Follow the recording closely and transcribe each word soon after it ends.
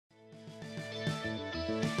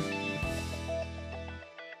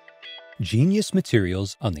Genius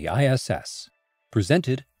Materials on the ISS,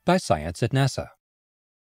 presented by Science at NASA.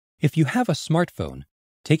 If you have a smartphone,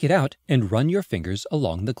 take it out and run your fingers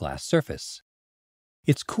along the glass surface.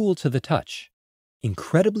 It's cool to the touch,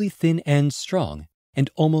 incredibly thin and strong,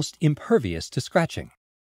 and almost impervious to scratching.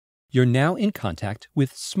 You're now in contact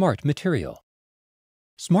with smart material.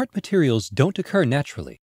 Smart materials don't occur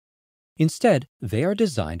naturally. Instead, they are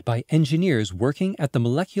designed by engineers working at the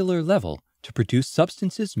molecular level to produce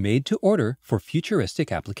substances made to order for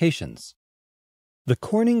futuristic applications. The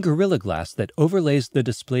Corning Gorilla Glass that overlays the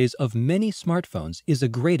displays of many smartphones is a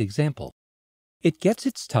great example. It gets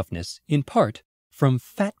its toughness, in part, from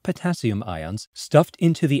fat potassium ions stuffed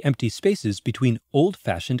into the empty spaces between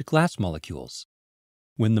old-fashioned glass molecules.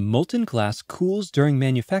 When the molten glass cools during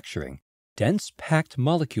manufacturing, dense packed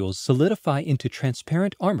molecules solidify into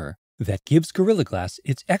transparent armor that gives Gorilla Glass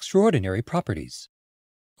its extraordinary properties.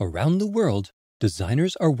 Around the world,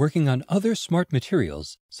 designers are working on other smart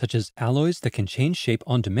materials, such as alloys that can change shape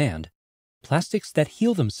on demand, plastics that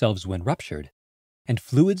heal themselves when ruptured, and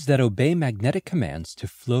fluids that obey magnetic commands to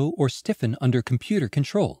flow or stiffen under computer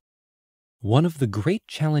control. One of the great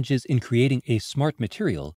challenges in creating a smart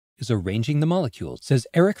material is arranging the molecules, says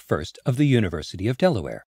Eric First of the University of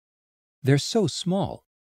Delaware. They're so small.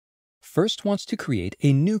 First wants to create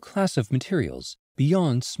a new class of materials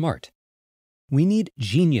beyond smart. We need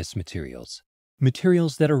genius materials,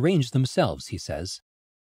 materials that arrange themselves, he says.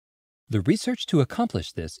 The research to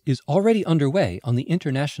accomplish this is already underway on the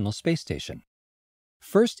International Space Station.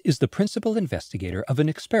 First is the principal investigator of an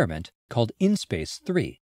experiment called ISS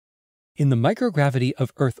 3. In the microgravity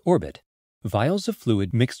of Earth orbit, vials of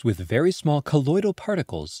fluid mixed with very small colloidal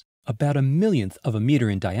particles, about a millionth of a meter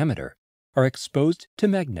in diameter, are exposed to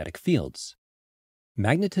magnetic fields.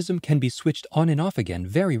 Magnetism can be switched on and off again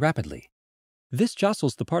very rapidly. This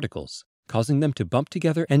jostles the particles, causing them to bump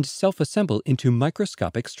together and self-assemble into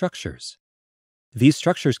microscopic structures. These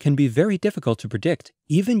structures can be very difficult to predict,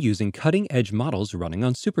 even using cutting-edge models running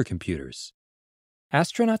on supercomputers.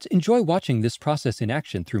 Astronauts enjoy watching this process in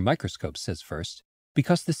action through microscopes, says First,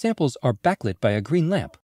 because the samples are backlit by a green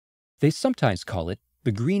lamp. They sometimes call it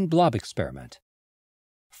the green blob experiment.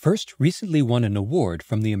 First recently won an award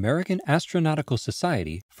from the American Astronautical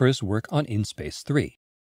Society for his work on ISS 3.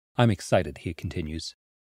 I'm excited, he continues.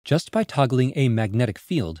 Just by toggling a magnetic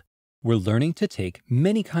field, we're learning to take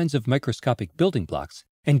many kinds of microscopic building blocks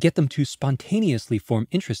and get them to spontaneously form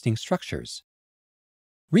interesting structures.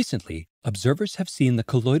 Recently, observers have seen the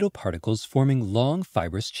colloidal particles forming long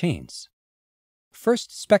fibrous chains.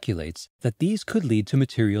 First speculates that these could lead to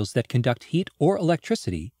materials that conduct heat or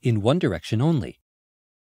electricity in one direction only.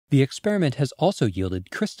 The experiment has also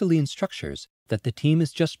yielded crystalline structures that the team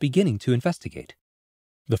is just beginning to investigate.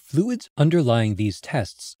 The fluids underlying these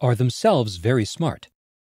tests are themselves very smart.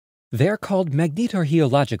 They are called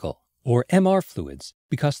magnetorheological, or MR fluids,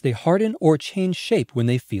 because they harden or change shape when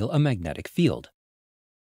they feel a magnetic field.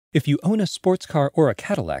 If you own a sports car or a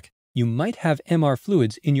Cadillac, you might have MR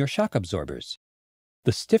fluids in your shock absorbers.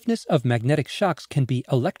 The stiffness of magnetic shocks can be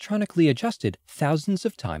electronically adjusted thousands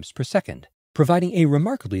of times per second, providing a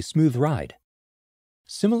remarkably smooth ride.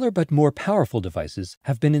 Similar but more powerful devices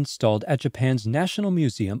have been installed at Japan's National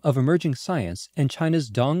Museum of Emerging Science and China's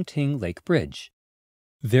Dongting Lake Bridge.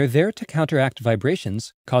 They're there to counteract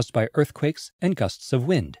vibrations caused by earthquakes and gusts of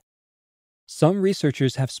wind. Some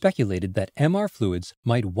researchers have speculated that MR fluids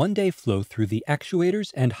might one day flow through the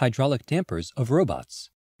actuators and hydraulic dampers of robots,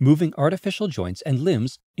 moving artificial joints and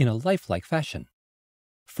limbs in a lifelike fashion.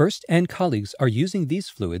 First and colleagues are using these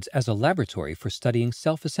fluids as a laboratory for studying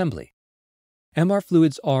self-assembly. MR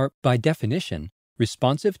fluids are, by definition,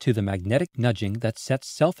 responsive to the magnetic nudging that sets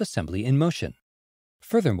self-assembly in motion.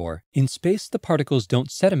 Furthermore, in space the particles don't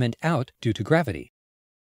sediment out due to gravity.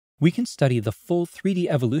 We can study the full 3D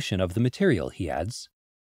evolution of the material, he adds.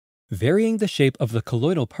 Varying the shape of the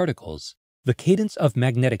colloidal particles, the cadence of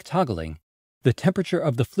magnetic toggling, the temperature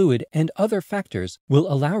of the fluid, and other factors will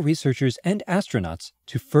allow researchers and astronauts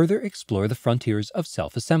to further explore the frontiers of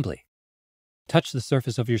self-assembly. Touch the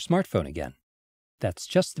surface of your smartphone again. That's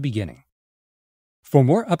just the beginning. For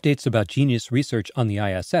more updates about genius research on the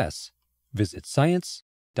ISS, visit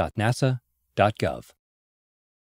science.nasa.gov.